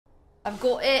I've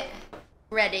got it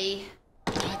ready.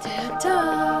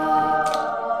 Ta-da.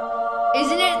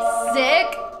 Isn't it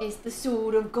sick? It's the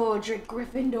sword of Godric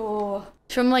Gryffindor.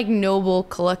 It's from like Noble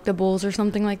Collectibles or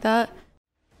something like that.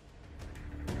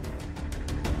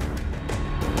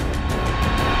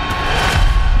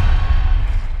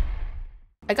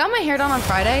 I got my hair done on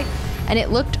Friday and it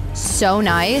looked so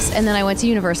nice, and then I went to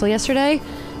Universal yesterday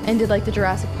and did like the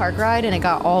Jurassic Park ride and it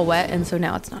got all wet, and so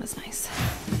now it's not as nice.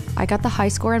 I got the high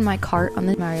score in my cart on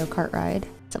the Mario Kart ride.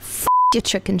 So f your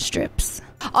chicken strips.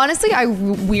 Honestly, I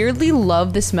weirdly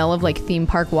love the smell of like theme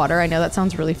park water. I know that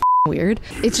sounds really weird.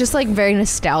 It's just like very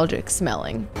nostalgic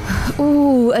smelling.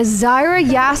 Ooh, Azira,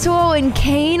 Yasuo, and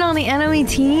Kayn on the enemy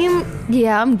team?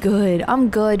 Yeah, I'm good. I'm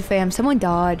good, fam. Someone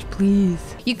dodge, please.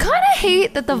 You kind of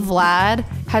hate that the Vlad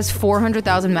has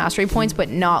 400,000 mastery points, but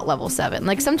not level 7.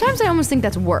 Like, sometimes I almost think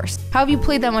that's worse. How have you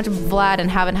played that much Vlad and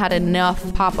haven't had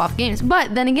enough pop-off games?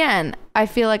 But then again, I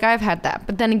feel like I've had that.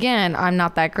 But then again, I'm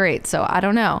not that great, so I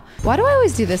don't know. Why do I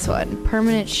always do this one?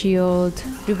 Permanent shield.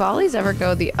 Do volleys ever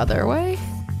go the other way?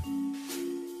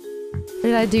 What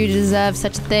did I do to deserve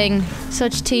such a thing?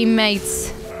 Such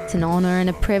teammates. It's an honor and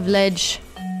a privilege.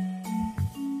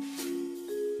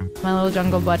 My little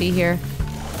jungle buddy here.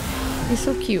 He's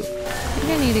so cute. I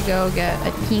think I need to go get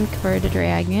a pink for the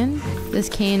dragon. This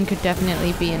Kayn could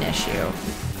definitely be an issue.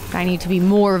 I need to be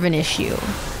more of an issue.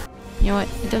 You know what?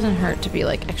 It doesn't hurt to be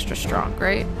like extra strong,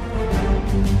 right?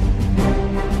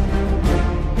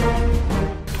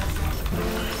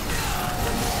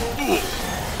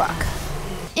 Fuck.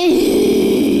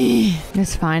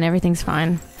 It's fine, everything's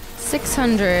fine.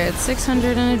 600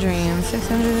 in a dream,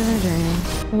 600 in a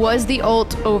dream. Was the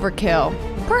ult overkill?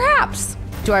 Perhaps.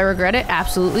 Do I regret it?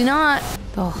 Absolutely not.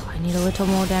 Oh, I need a little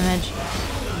more damage.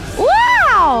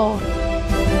 Wow!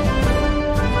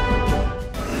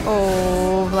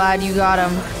 Oh, Vlad, you got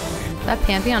him. That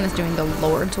Pantheon is doing the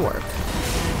Lord's work.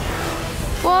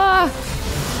 Whoa!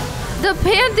 The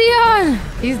Pantheon!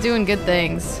 He's doing good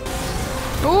things.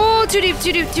 Oh, too deep,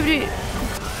 too deep, too deep.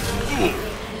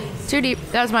 Too deep.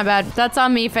 That was my bad. That's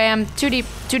on me, fam. Too deep,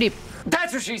 too deep.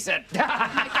 That's what she said. I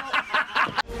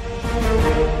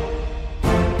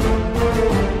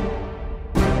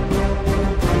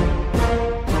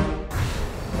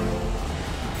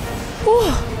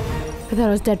thought I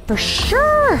was dead for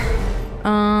sure.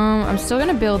 I'm still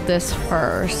gonna build this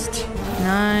first.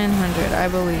 900, I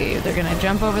believe. They're gonna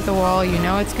jump over the wall. You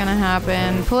know it's gonna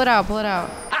happen. Pull it out, pull it out.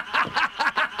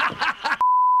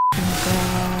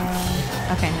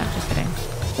 Okay, no, just kidding.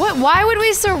 What? Why would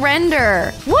we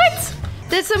surrender? What?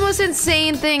 That's the most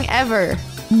insane thing ever.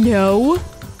 No.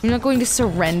 I'm not going to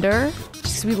surrender just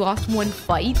because we lost one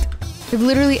fight. We have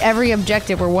literally every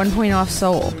objective. We're 1 point off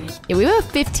soul. Yeah, we have a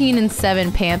 15 and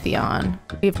 7 Pantheon.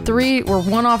 We have 3, we're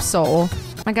 1 off soul.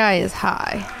 My guy is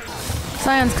high.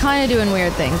 Sion's kind of doing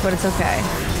weird things, but it's okay.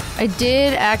 I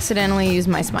did accidentally use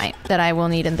my smite that I will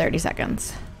need in 30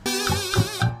 seconds.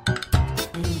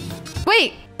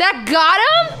 Wait, that got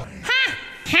him?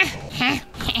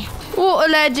 What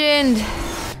a legend.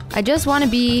 I just want to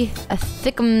be a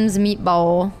thickums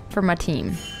meatball for my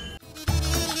team.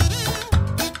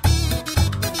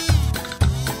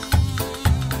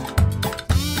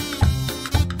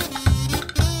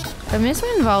 I miss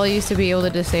when Volley used to be able to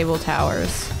disable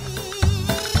towers.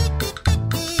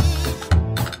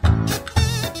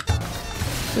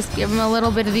 Just give him a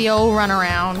little bit of the old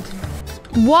runaround.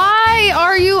 Why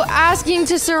are you asking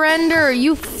to surrender,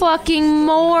 you fucking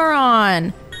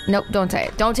moron? Nope, don't take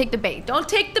it. Don't take the bait. Don't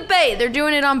take the bait. They're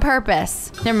doing it on purpose.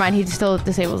 Never mind, he still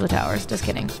disables the towers. Just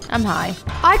kidding. I'm high.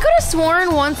 I could have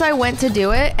sworn once I went to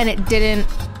do it and it didn't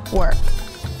work.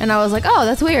 And I was like, oh,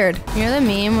 that's weird. You know the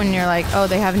meme when you're like, oh,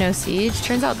 they have no siege?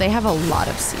 Turns out they have a lot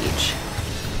of siege.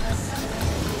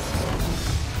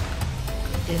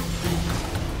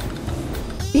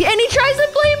 And he tries to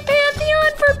blame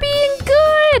Pantheon for being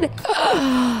good!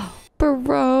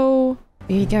 Bro.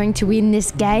 Are you going to win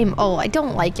this game? Oh, I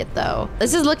don't like it though.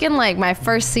 This is looking like my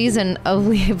first season of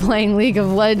playing League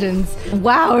of Legends.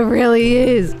 Wow, it really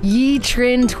is. Yi,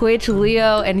 Trin, Twitch,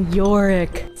 Leo, and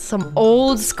Yorick. Some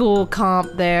old school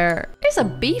comp there. There's a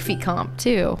beefy comp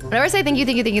too. Whenever I say thank you,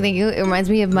 thank you, thank you, thank you, it reminds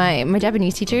me of my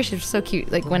Japanese teacher. She's so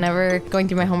cute. Like whenever going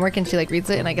through my homework and she like reads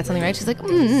it and I get something right, she's like,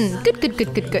 good, good,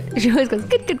 good, good, good. She always goes,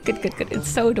 good, good, good, good, good. It's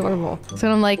so adorable.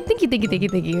 So I'm like, thank you, thank you, thank you,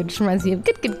 thank you. It just reminds me of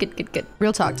good, good, good, good, good.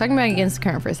 Real talk, talking about against the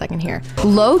current for a second here.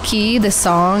 Low key, the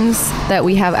songs that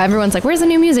we have, everyone's like, where's the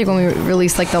new music when we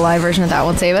release like the live version of That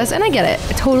Won't Save Us? And I get it,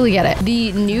 I totally get it.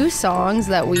 The new songs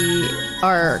that we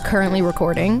are currently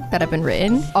recording that have been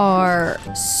written are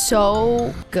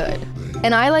so good.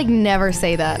 And I like never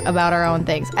say that about our own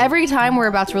things. Every time we're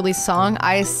about to release a song,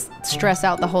 I stress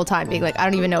out the whole time being like, I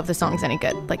don't even know if the song's any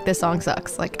good. Like, this song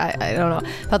sucks. Like, I don't know.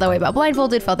 Felt that way about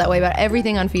Blindfolded, felt that way about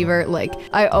everything on Fever. Like,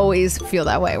 I always feel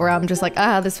that way where I'm just like,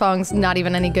 this song's not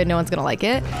even any good. No one's gonna like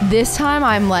it. This time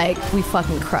I'm like, we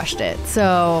fucking crushed it.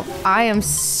 So I am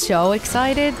so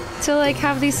excited to like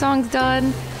have these songs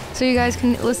done so you guys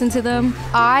can listen to them.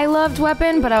 I loved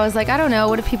Weapon, but I was like, I don't know,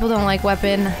 what if people don't like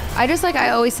Weapon? I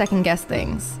always second guess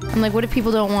things. I'm like, what if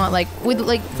people don't want, like,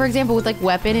 for example, with like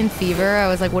Weapon and Fever, I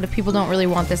was like, what if people don't really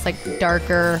want this like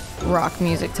darker rock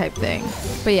music type thing?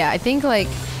 But yeah, I think like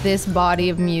this body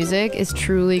of music is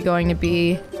truly going to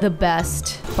be the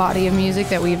best body of music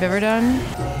that we've ever done.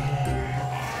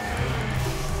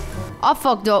 I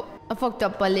fucked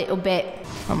up a little bit.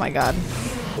 Oh my God.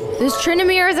 There's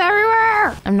Trinamirs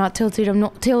everywhere! I'm not tilted, I'm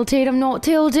not tilted, I'm not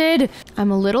tilted. I'm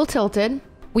a little tilted.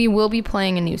 We will be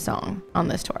playing a new song on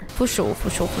this tour. For sure, for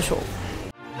sure, for sure.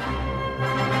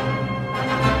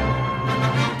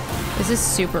 This is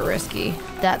super risky.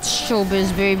 That's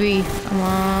showbiz, baby. Come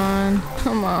on,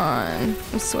 come on.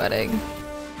 I'm sweating.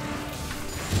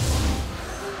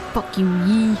 Fuck you,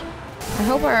 Yee. I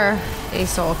hope our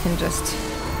ASOL can just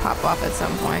pop off at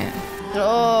some point.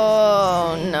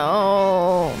 Oh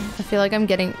no. I feel like I'm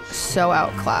getting so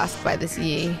outclassed by this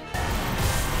Yee.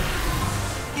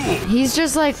 He's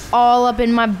just like all up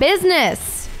in my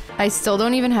business. I still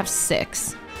don't even have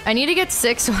 6. I need to get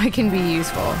 6 so I can be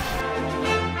useful.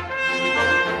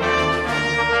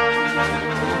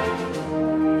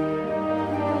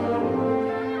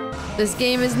 This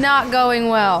game is not going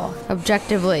well,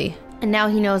 objectively. And now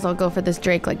he knows I'll go for this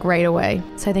Drake like right away.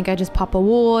 So I think I just pop a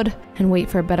ward and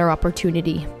wait for a better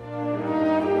opportunity.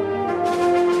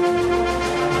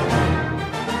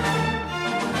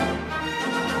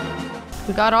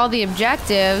 We got all the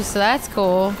objectives, so that's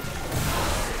cool.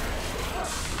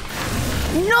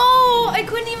 No! I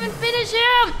couldn't even finish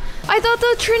him! I thought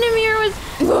the Trinamir was...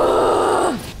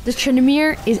 Ugh. The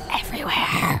Trinamir is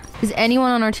everywhere. Is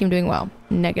anyone on our team doing well?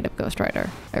 Negative Ghost Rider.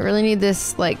 I really need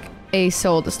this, like,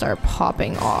 ASOL to start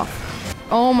popping off.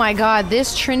 Oh my God,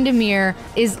 this Tryndamere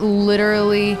is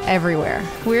literally everywhere.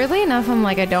 Weirdly enough, I'm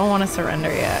like, I don't want to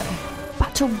surrender yet.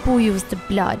 Battle boils the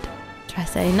blood. Try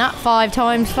say, not 5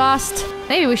 times fast.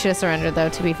 Maybe we should have surrendered though,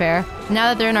 to be fair. Now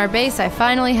that they're in our base, I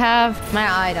finally have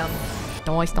my item.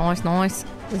 Nice, nice, nice.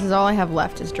 This is all I have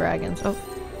left is dragons. Oh,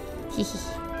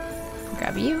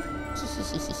 grab you.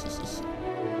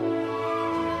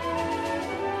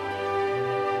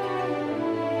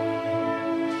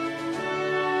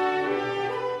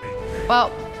 Well,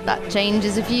 that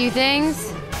changes a few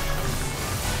things.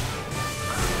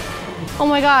 Oh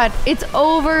my God, it's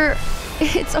over.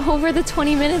 It's over the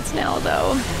 20 minutes now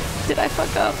though. Did I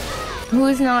fuck up?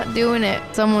 Who's not doing it?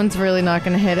 Someone's really not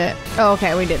gonna hit it. Oh,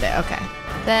 okay, we did it, okay.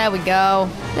 There we go,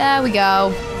 there we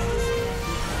go.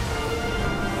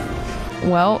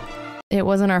 Well, it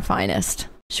wasn't our finest.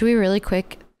 Should we really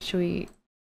quick, should we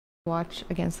watch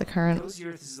Against the Current?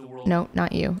 No,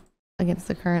 not you. Against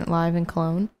the Current live in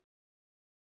Cologne?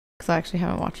 Because I actually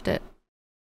haven't watched it.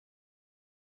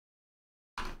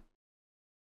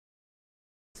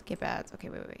 Skip ads. Okay,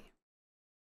 wait.